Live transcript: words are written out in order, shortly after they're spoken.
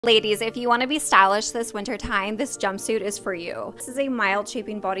Ladies, if you want to be stylish this winter time, this jumpsuit is for you. This is a mild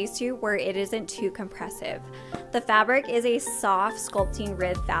shaping bodysuit where it isn't too compressive. The fabric is a soft sculpting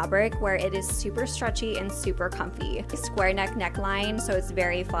rib fabric where it is super stretchy and super comfy. A square neck neckline, so it's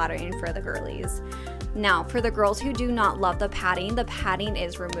very flattering for the girlies. Now, for the girls who do not love the padding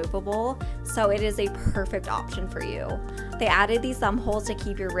is removable, so it is a perfect option for you. They added these thumb holes to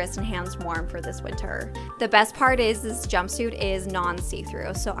keep your wrists and hands warm for this winter. The best part is this jumpsuit is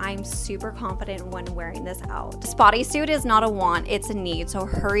non-see-through, so I'm super confident when wearing this out. This bodysuit is not a want, it's a need, so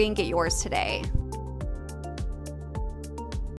hurry and get yours today.